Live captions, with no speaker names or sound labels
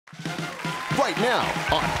right now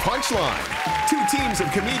on Punchline. Two teams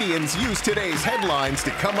of comedians use today's headlines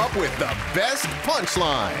to come up with the best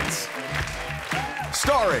punchlines.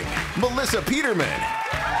 Starring Melissa Peterman.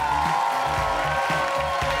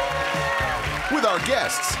 With our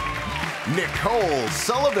guests, Nicole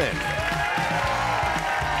Sullivan,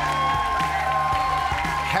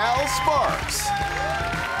 Hal Sparks,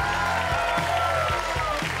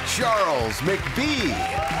 Charles McBee,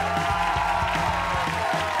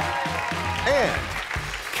 and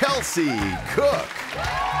Kelsey Cook.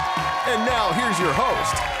 And now here's your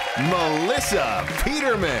host, Melissa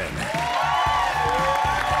Peterman.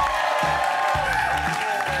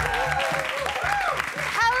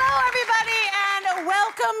 Hello, everybody, and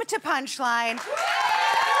welcome to Punchline.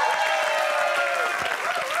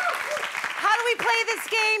 How do we play this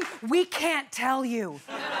game? We can't tell you.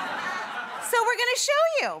 So we're gonna show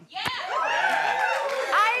you. Yeah.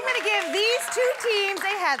 I'm gonna give these two teams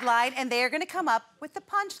a headline, and they are gonna come up with the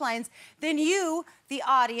punchlines. Then you, the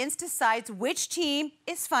audience, decides which team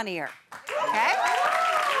is funnier. Okay?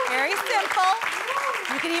 Very simple.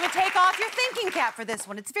 You can even take off your thinking cap for this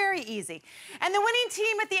one. It's very easy. And the winning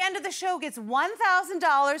team at the end of the show gets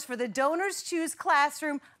 $1,000 for the Donors Choose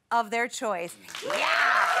classroom of their choice. Yeah!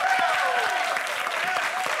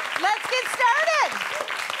 Let's get started.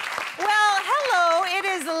 Well, hello, it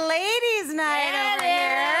is ladies' night over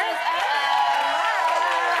here.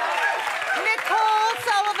 Nicole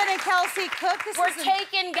Sullivan and Kelsey Cook. We're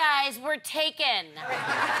taken, guys. We're taken.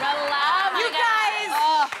 Hello, you guys,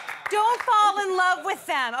 don't fall in love with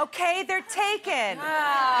them, okay? They're taken.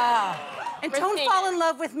 And don't fall in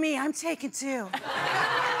love with me. I'm taken too.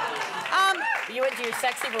 You went to your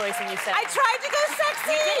sexy voice when you said I tried to go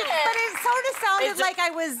sexy, but it sort of sounded like I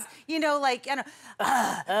was, you know, like, I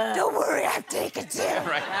don't worry, I'm taken too.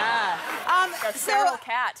 Right. So,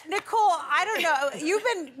 cat. Nicole, I don't know.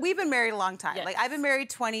 We've been married a long time. Yes. Like, I've been married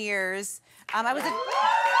 20 years. I was I'm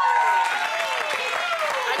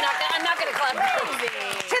not gonna clap to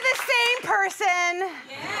the same person.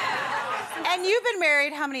 Yeah. And you've been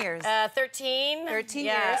married how many years? 13. 13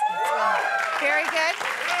 years. Very good.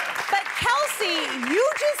 But Kelsey,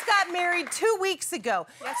 you just got married 2 weeks ago.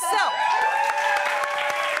 Yes, so,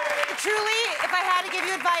 truly, if I had to give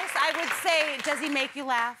you advice, I would say, does he make you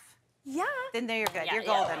laugh? Yeah. Then there you're good. Yeah, you're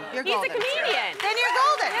golden. You're golden. He's a comedian. Then you're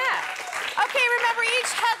golden. Yeah. Okay, remember,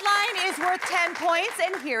 each headline is worth 10 points,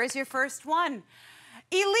 and here is your first one.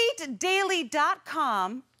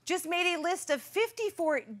 EliteDaily.com just made a list of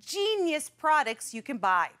 54 genius products you can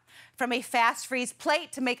buy. From a fast freeze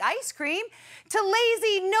plate to make ice cream to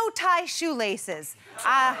lazy no-tie shoelaces.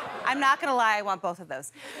 I'm not gonna lie, I want both of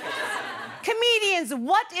those. Comedians,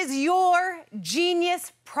 what is your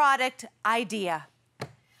genius product idea?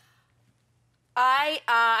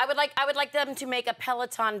 I would like them to make a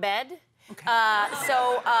Peloton bed. Okay.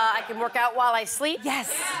 So I can work out while I sleep. Yes.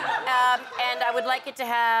 And I would like it to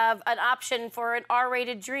have an option for an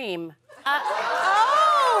R-rated dream.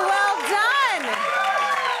 Oh, well done.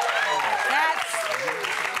 That's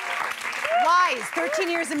wise. 13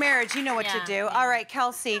 years of marriage, you know what to do. All right,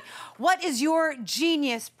 Kelsey, what is your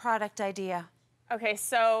genius product idea? Okay,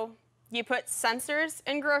 so you put sensors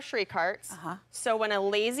in grocery carts, so when a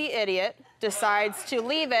lazy idiot decides to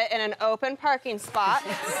leave it in an open parking spot,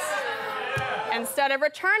 instead of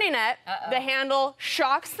returning it, the handle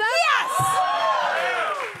shocks them. Yes!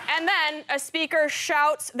 And then a speaker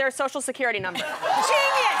shouts their social security number.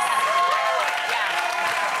 Genius!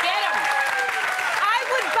 Get him! I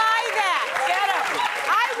would buy that. Get him!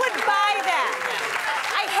 I would buy that.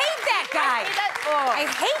 I hate that guy. I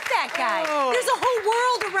hate that guy. There's a whole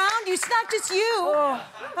world around you. It's not just you.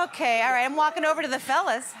 Okay, all right. I'm walking over to the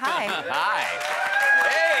fellas. Hi. Hi.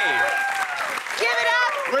 Hey. Give it up.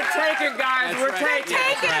 We're taken, guys. We're taken.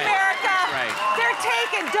 They're taken, America. Right. They're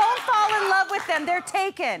taken. Don't fall in love with them. They're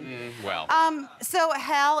taken. Well. So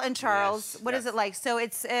Hal and Charles, Yes, what is it like? So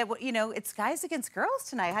it's, you know, it's guys against girls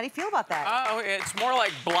tonight. How do you feel about that? Oh, it's more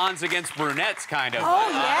like blondes against brunettes, kind of. Oh,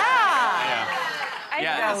 yeah.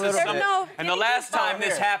 Yeah, this is something. And the last time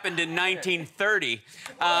this happened in 1930.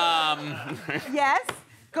 Yes.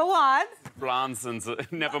 Go on. Blondes and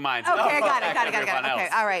never mind. Okay, I got it. Okay,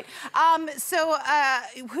 Else. all right. So,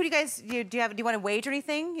 who do you guys do? Do you want to wager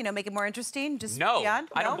anything? You know, make it more interesting. Just beyond?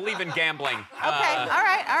 I don't believe in gambling. Okay, all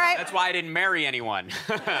right. That's why I didn't marry anyone.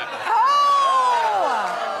 Oh!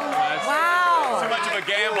 Wow. Too much of a a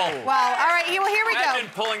gamble. Wow. All right. Well, here we go. Imagine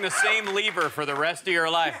pulling the same lever for the rest of your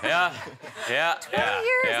life. Yeah. 20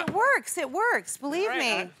 years. It works. It works. Believe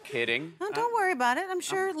me. Kidding. No, don't worry about it. I'm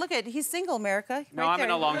sure. Look at, he's single, America. No, right I'm there.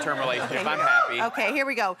 in a long-term relationship. I'm happy. Okay, here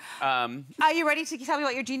we go. Are you ready to tell me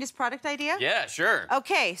about your genius product idea? Yeah, sure.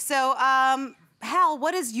 Okay, so Hal,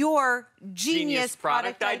 what is your genius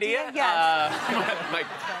product idea? Yes.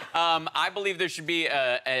 I believe there should be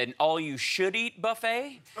an all-you-should-eat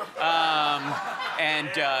buffet,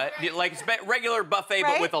 like it's regular buffet,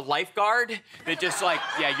 Right? but with a lifeguard that just like,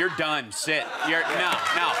 yeah, you're done. Sit. No,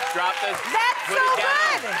 drop this. That's put so it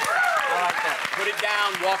down. good. I like that. Put it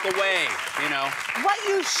down. Walk away. You know. What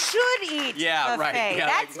you should eat. Yeah, buffet. right. Yeah,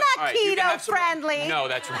 That's like, not all right, you can have some- keto-friendly. No,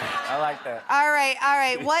 that's right. I like that. All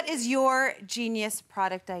right. What is your genius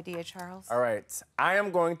product idea, Charles? All right. I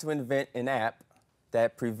am going to invent an app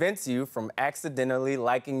that prevents you from accidentally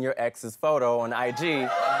liking your ex's photo on IG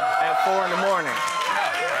at 4 in the morning.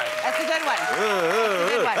 That's a good one. That's a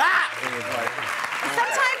good one.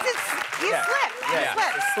 Sometimes you slip. You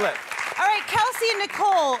slip. Slip. All right, Kelsey and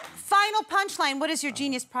Nicole, final punchline. What is your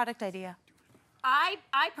genius product idea? I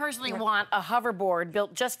personally want a hoverboard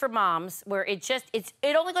built just for moms, where it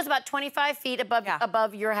only goes about 25 feet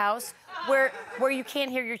above your house, where you can't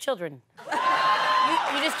hear your children.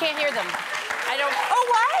 You just can't hear them. Oh,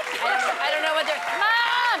 what? I don't know what they're.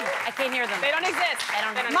 Mom! I can't hear them. They don't exist.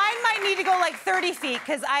 Mine might need to go like 30 feet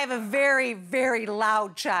because I have a very, very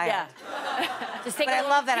loud child. Yeah. Just take But I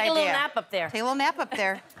love that take idea. a little nap up there. Take a little nap up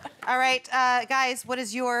there. All right, guys, what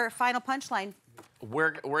is your final punchline?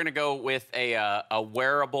 We're gonna go with a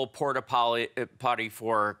wearable porta potty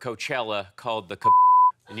for Coachella called the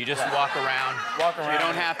and you just walk around. Walk around. You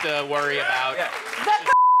don't have to worry about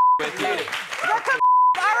with you.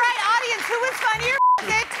 All right, audience, who was funnier? Was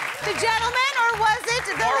it the gentleman or was it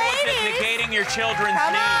the Or was it ladies? negating your children's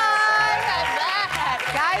Come needs? on!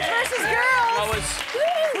 Guys versus girls.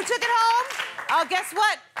 Who took it home? Oh, guess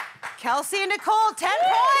what? Kelsey and Nicole, 10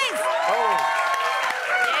 points.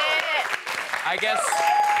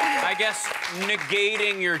 I guess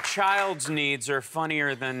negating your child's needs are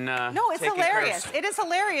funnier than No, it's taking hilarious. hers. It is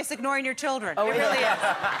hilarious ignoring your children. It really is.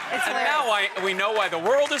 It's And hilarious. now we know why the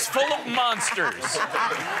world is full of monsters.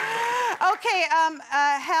 Okay,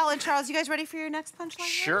 Hal and Charles, you guys ready for your next punchline?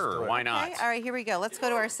 Sure, why not? Okay, all right, here we go. Let's go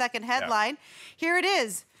to our second headline. Here it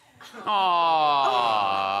is.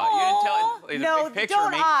 Aww. You didn't tell the No, big picture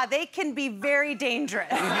don't me. They can be very dangerous.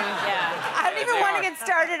 Yeah. I don't even They want to are. get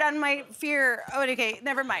started on my fear. Oh, okay,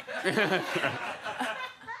 never mind.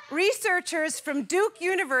 Researchers from Duke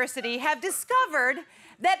University have discovered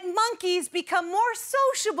that monkeys become more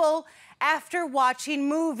sociable after watching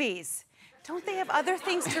movies. Don't they have other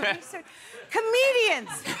things to research? Comedians.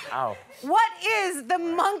 Ow. What is the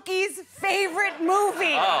monkey's favorite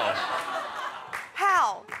movie? Oh.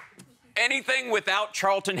 Hal. Anything without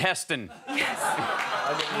Charlton Heston. Yes.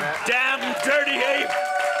 Damn dirty ape.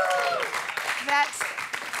 That's.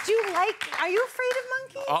 Are you afraid of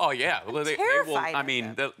monkeys? Oh yeah. Well, they will. Terrified I of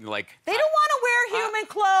mean, like. They don't want to wear human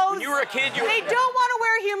clothes. When you were a kid, you. They don't want to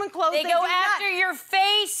wear human clothes. They go do not. after your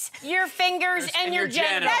face, your fingers, and your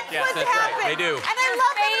genitals. That's Yes, what's that's right. happened. They do. And I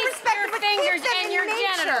love them and Face, respect your them, but fingers, keep them and in your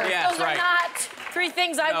nature. genitals. Yes, Those right. are not 3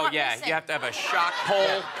 things I Oh want yeah, missing. you have to have a shock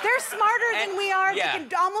pole. They're smarter than And- we are. yeah. They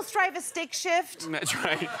can almost drive a stick shift. That's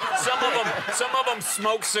right. Some of them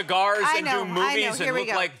smoke cigars I and know, do I know. movies Here and we look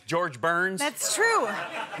go. like George Burns. That's true.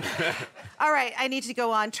 All right, I need to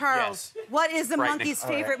go on. Charles, Yes. what is the Frightening. monkey's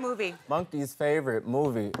favorite movie? Monkey's favorite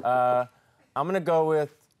movie. I'm gonna go with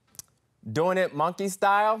Doing It Monkey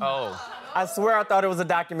Style. Oh. I swear I thought it was a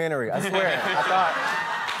documentary. I swear.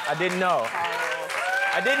 I didn't know.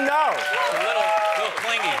 I didn't know. A little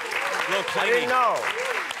clingy. I didn't know.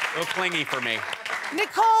 A little clingy for me.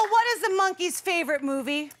 Nicole, what is the monkey's favorite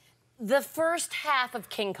movie? The first half of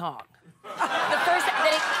King Kong. The first.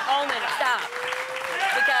 Stop.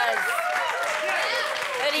 Because.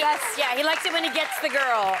 He likes it when he gets the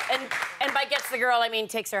girl, and by gets the girl I mean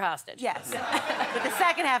takes her hostage. Yes. But the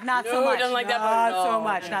second half, not so No, much. don't like that Not part. so No,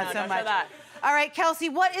 much. Not so much. that. All right, Kelsey,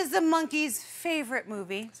 what is the monkey's favorite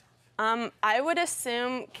movie? I would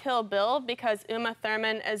assume Kill Bill because Uma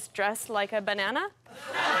Thurman is dressed like a banana.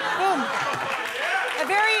 Boom. A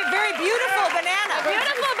very, very beautiful banana.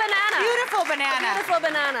 Beautiful banana. Beautiful banana. Beautiful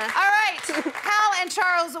banana. All right, Hal and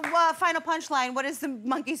Charles, final punchline. What is the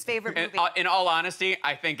monkey's favorite movie? In all honesty,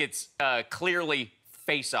 I think it's clearly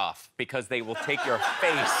Face Off because they will take your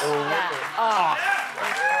face. They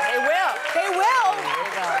will. They will.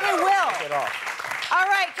 They will. All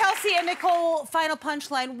right, Kelsey and Nicole, final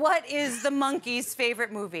punchline. What is the monkey's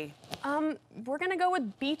favorite movie? We're gonna go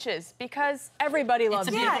with beaches because everybody loves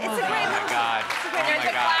beaches. Yeah, it's a great movie. Oh, my God. It's a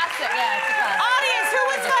classic. Yeah, it's a classic. Audience, who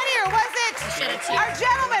was funnier? Was it our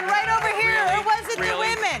gentleman right over here, or was it the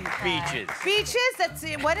women? Beaches. Beaches? That's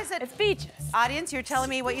what is it? It's beaches. Audience, you're telling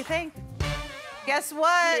me what you think? Guess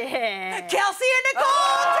what? Yeah. Kelsey and Nicole,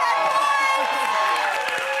 10 points!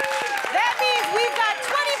 That means we've got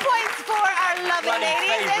 20 points for our lovely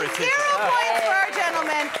ladies and 0 points for our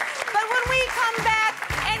gentlemen. But when we come back,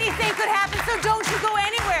 anything could happen, so don't you go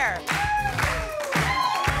anywhere.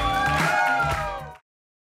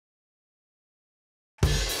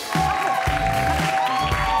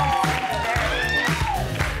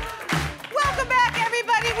 Welcome back,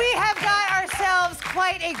 everybody. We have got ourselves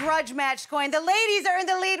quite a grudge match going. The ladies are in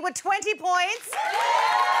the lead with 20 points.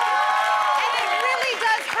 And it really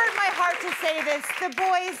does hurt my heart to say this. The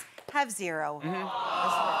boys have 0.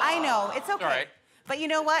 I know, it's okay. All right. But you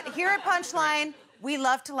know what? Here at Punchline, we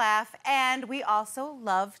love to laugh, and we also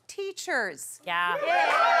love teachers. Yeah.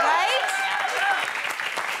 Right?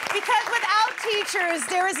 Because without teachers,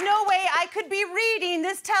 there is no way I could be reading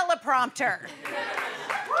this teleprompter.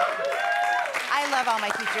 I love all my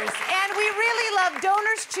teachers. And we really love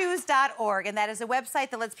DonorsChoose.org, and that is a website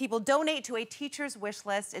that lets people donate to a teacher's wish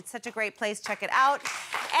list. It's such a great place. Check it out.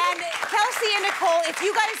 And Kelsey and Nicole, if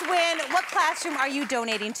you guys win, what classroom are you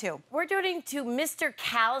donating to? We're donating to Mr.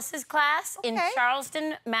 Callis's class in Okay.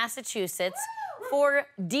 Charleston, Massachusetts for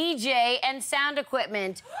DJ and sound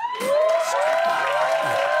equipment.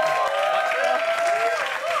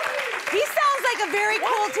 He sounds like a very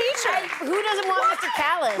cool teacher. Who doesn't want Mr.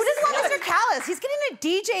 Callis? Who doesn't want Mr. Callis? He's getting a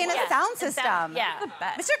DJ and a sound system. Yeah.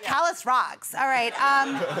 Mr. Callis rocks. All right.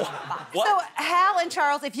 So, Hal and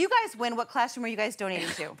Charles, if you guys win, what classroom are you guys donating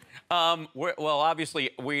to? Well, obviously,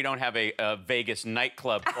 we don't have a Vegas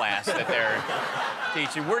nightclub class that they're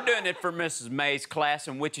teaching. We're doing it for Mrs. May's class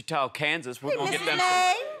in Wichita, Kansas. We're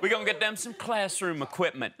gonna get them some classroom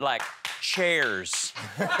equipment like chairs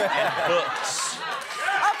and books.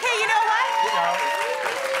 Okay, you know what?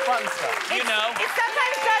 Fun stuff. You know. It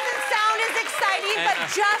sometimes doesn't sound as exciting, but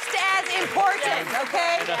just as important,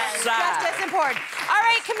 okay? Just as important. All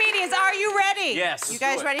right, comedians, are you ready? Yes. You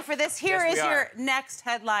guys ready for this? Here is your next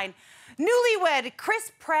headline. Newlywed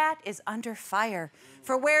Chris Pratt is under fire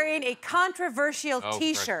for wearing a controversial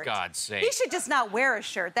T-shirt. For God's sake. He should just not wear a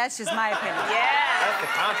shirt. That's just my opinion. That's the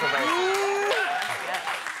controversy.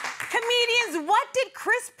 Comedians, what did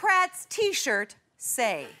Chris Pratt's T-shirt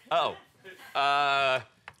say? Oh,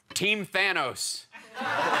 Team Thanos.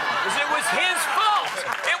 'Cause it was his fault.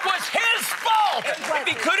 It was his fault. If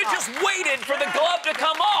he could have just waited for the glove to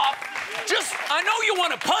come off, I know you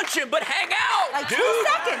want to punch him, but hang out, Like dude. 2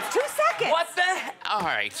 seconds. 2 seconds. What the? All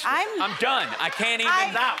right. I'm done. I can't even.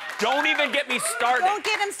 I- Don't even get me started. Don't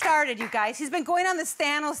get him started, you guys. He's been going on this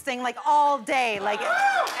Thanos thing like all day.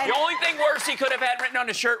 The only thing worse he could have had written on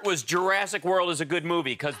his shirt was Jurassic World is a good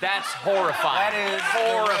movie, because that's horrifying. That is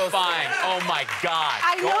horrifying. Oh my God.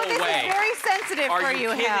 I know Go this away. is very sensitive Are for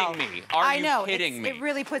you you, Hal. kidding me? Are I you know. kidding me? It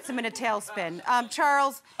really puts him in a tailspin.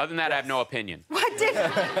 Charles, Other than that, I have no opinion. what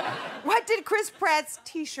did Chris Pratt's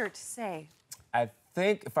T-shirt say? I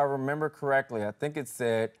think, if I remember correctly, I think it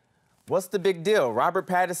said, "What's the big deal? Robert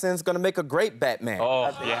Pattinson's gonna make a great Batman." Oh,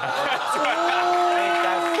 yeah.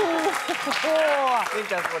 I think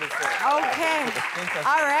that's what it said. Okay.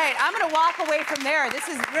 All right. I'm going to walk away from there. This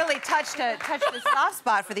has really touched the soft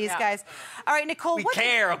spot for these guys. All right, Nicole. We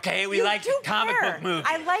care, okay? We You like do comic care. book movies.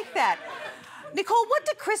 I like that. Nicole, what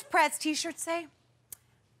did Chris Pratt's T-shirt say?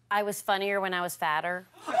 I was funnier when I was fatter.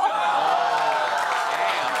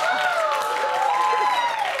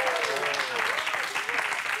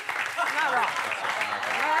 Not wrong.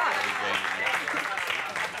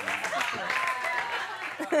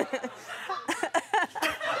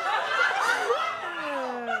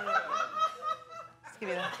 Just give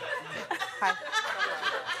you that. Hi.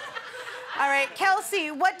 All right, Kelsey,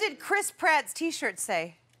 what did Chris Pratt's T-shirt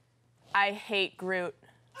say? I hate Groot.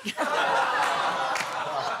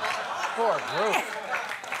 Poor Groot.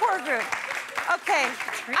 Poor Groot. Okay,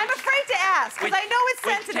 I'm afraid to ask because I know it's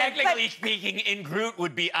sensitive. Technically speaking, in Groot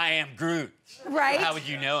would be I am Groot. Right. How would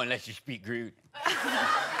you know unless you speak Groot?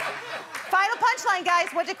 Final punchline, guys.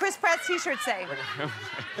 What did Chris Pratt's T-shirt say?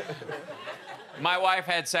 My wife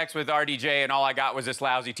had sex with RDJ, and all I got was this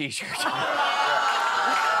lousy T-shirt.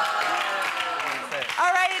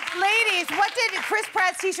 All right, ladies, what did Chris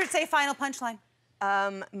Pratt's T-shirt say? Final punchline.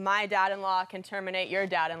 My dad-in-law can terminate your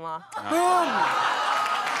dad-in-law.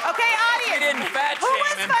 Okay, audience. didn't fat Who was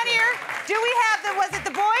shame him. funnier? Do we have was it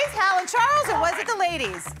the boys, Hal and Charles, or was it the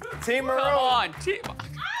ladies? Team Maroon. Come on.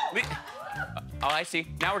 Oh, I see.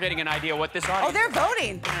 Now we're getting an idea what this audience. Oh, they're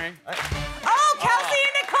voting. All right. Oh, Kelsey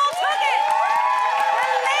and Nicole took it. The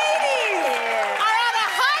ladies are on a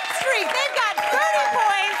hot streak. They've got 30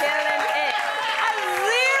 points. Killing it.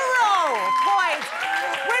 0 points.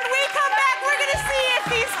 When we come back, we're going to see if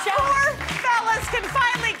these four fellas can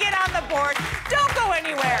finally get on the board. Don't go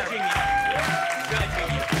anywhere.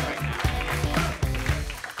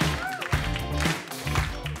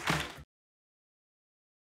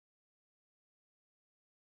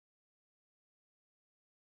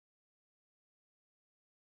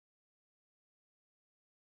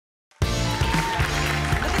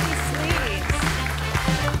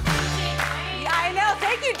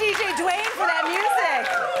 DJ Dwayne for that music.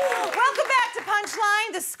 Welcome back to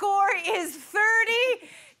Punchline. The score is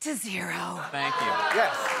 30-0. Thank you.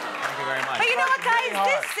 Yes. Thank you very much. But you know what, guys?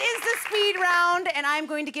 This is the speed round, and I'm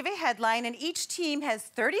going to give a headline, and each team has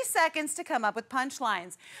 30 seconds to come up with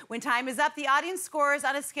punchlines. When time is up, the audience scores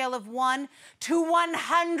on a scale of 1 to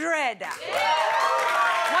 100.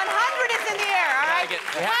 100 is in the air, all right?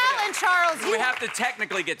 Hal and Charles, we have to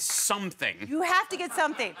technically get something. You have to get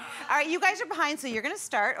something. All right, you guys are behind, so you're going to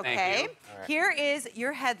start, okay? Thank you. Right. Here is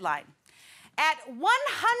your headline. At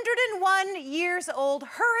 101 years old,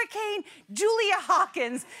 Hurricane Julia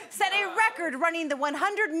Hawkins set a record running the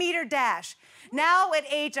 100-meter dash. Now, at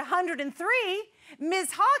age 103,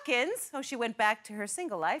 Ms. Hawkins, oh, she went back to her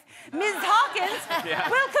single life, Ms. Hawkins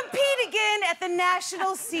will compete again at the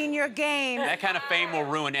National Senior Games. That kind of fame will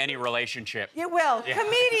ruin any relationship. It will. Yeah.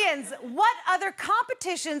 Comedians, what other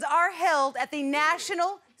competitions are held at the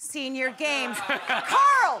National Senior Games?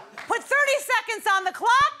 Carl, put 30 seconds on the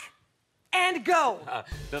clock. And go.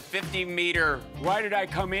 The 50-meter, why did I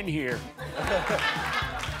come in here?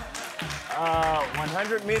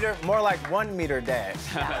 100-meter, more like 1-meter dash.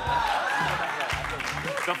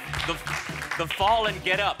 the fall and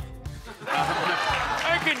get up.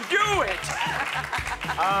 I can do it.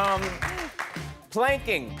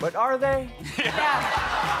 Planking, but are they? Yeah.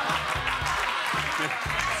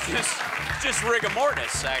 just rigor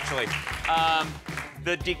mortis, actually.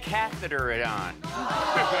 The decathlon.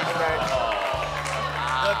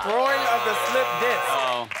 The throwing of the slip disc.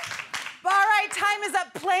 Oh. All right, time is up.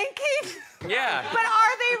 Planking? Yeah. But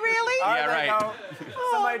are they really? Yeah, right. Oh,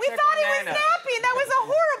 we thought he was napping. That was a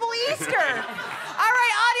horrible Easter. All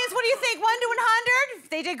right, audience, what do you think? 1 to 100?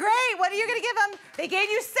 They did great. What are you going to give them? They gave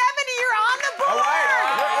you 70. You're on the board. All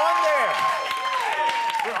right, we're on there.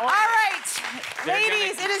 All right,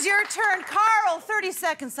 ladies, it is your turn. Carl, 30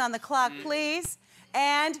 seconds on the clock, please.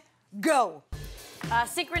 And go.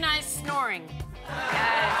 Synchronized snoring.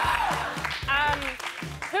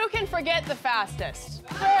 Who can forget the fastest?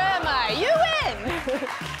 Where am I? You win!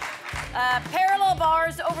 Parallel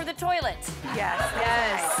bars over the toilet. Yes,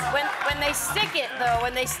 yes. When they stick it, though,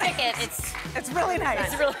 it's really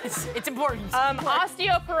nice. It's important.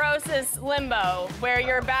 Osteoporosis limbo, where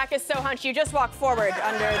your back is so hunched you just walk forward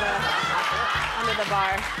under the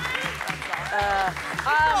bar.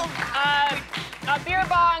 A beer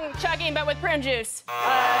bong chugging, but with prune juice. Oh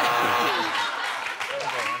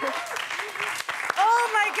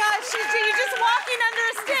my gosh, she's just walking under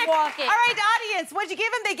a stick. Walking. All right, audience, what'd you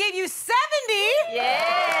give them? They gave you 70.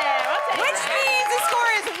 Yeah. Which means the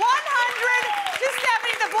score is 100 to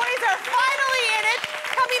 70. The boys are finally in it.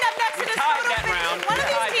 Coming up next in this photo finish, one of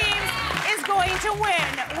these teams is going to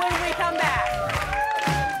win when we come back.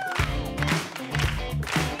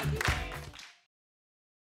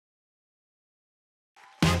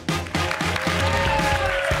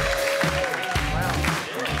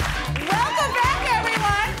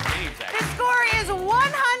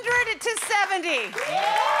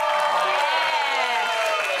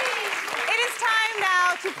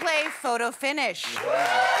 Photo finish. We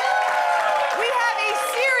have a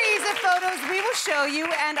series of photos we will show you,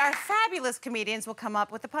 and our fabulous comedians will come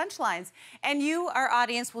up with the punchlines. And you, our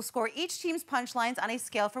audience, will score each team's punchlines on a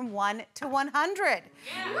scale from 1 to 100. And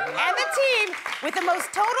the team with the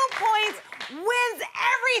most total points wins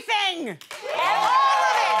everything. And all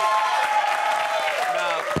of it.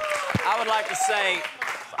 No, I would like to say,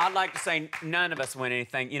 I'd like to say none of us win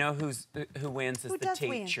anything. You know who wins is the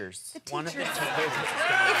teachers. One of the teachers.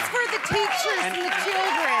 It's for the teachers and the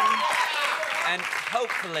children. And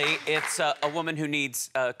hopefully it's a woman who needs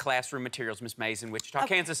classroom materials, Miss Mays, in Wichita,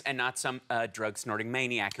 Kansas, and not some drug-snorting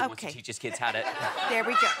maniac who wants to teach his kids how to... There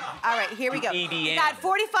we go. All right, here we go. EDM. We got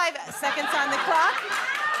 45 seconds on the clock.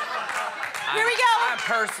 Here we go. I'm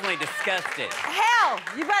personally disgusted. Hal,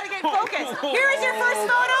 you better get focused. Here's your first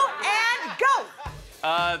photo, and go.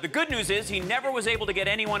 The good news is he never was able to get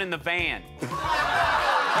anyone in the van.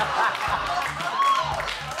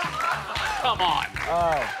 Come on.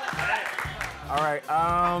 Oh. All right.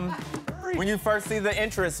 When you first see the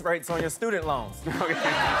interest rates on your student loans. Audience,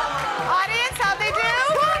 how'd they do?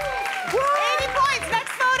 80 points.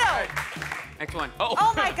 Next photo. Next one. Oh.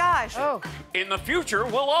 Oh my gosh. Oh. In the future,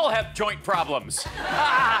 we'll all have joint problems. It's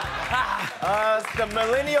the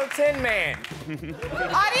Millennial Tin Man.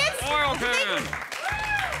 Audience? Oil can.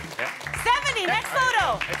 70. Next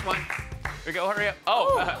photo. Next one. Here we go. Hurry up.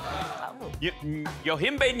 Oh.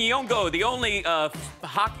 Yohimbe Nyong'o, the only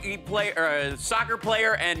hockey player, soccer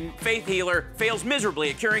player, and faith healer, fails miserably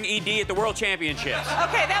at curing ED at the World Championships.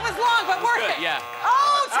 Okay, that was long, but worth it. Yeah.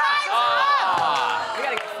 Oh, time's up. We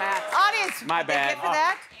gotta get fast. Audience, My bad. Get for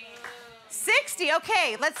that. 60.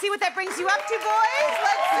 Okay, let's see what that brings you up to, boys.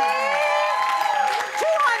 Let's see.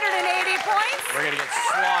 280 points. We're gonna get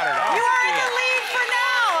slaughtered. You are in the lead for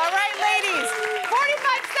now. All right, ladies.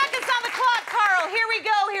 45 seconds on the clock, Carl. Here we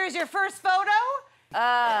go. Here's your first photo.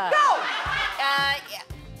 Go.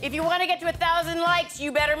 If you want to get to 1,000 likes,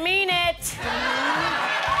 you better mean it.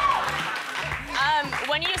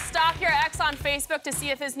 When you stalk your ex on Facebook to see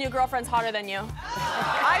if his new girlfriend's hotter than you.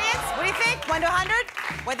 Audience, what do you think? 1 to 100?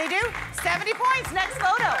 What'd they do? 70 points. Next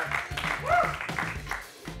photo.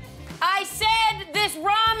 I said this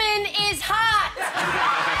ramen is hot.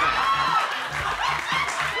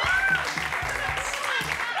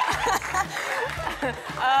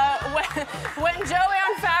 When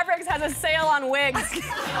Joanne Fabrics has a sale on wigs. Audience,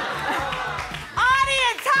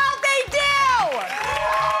 how'd they do?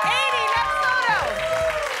 80. Next photo.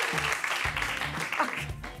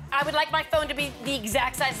 I would like my phone to be the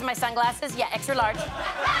exact size of my sunglasses. Yeah, extra large.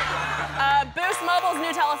 Boost Mobile's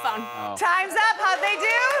new telephone. Oh. Time's up. How'd they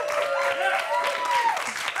do?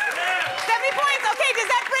 70 points. Okay, does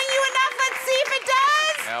that bring you enough? Let's see if it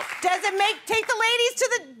does. Yep. Does it take the ladies to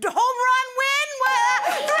the home run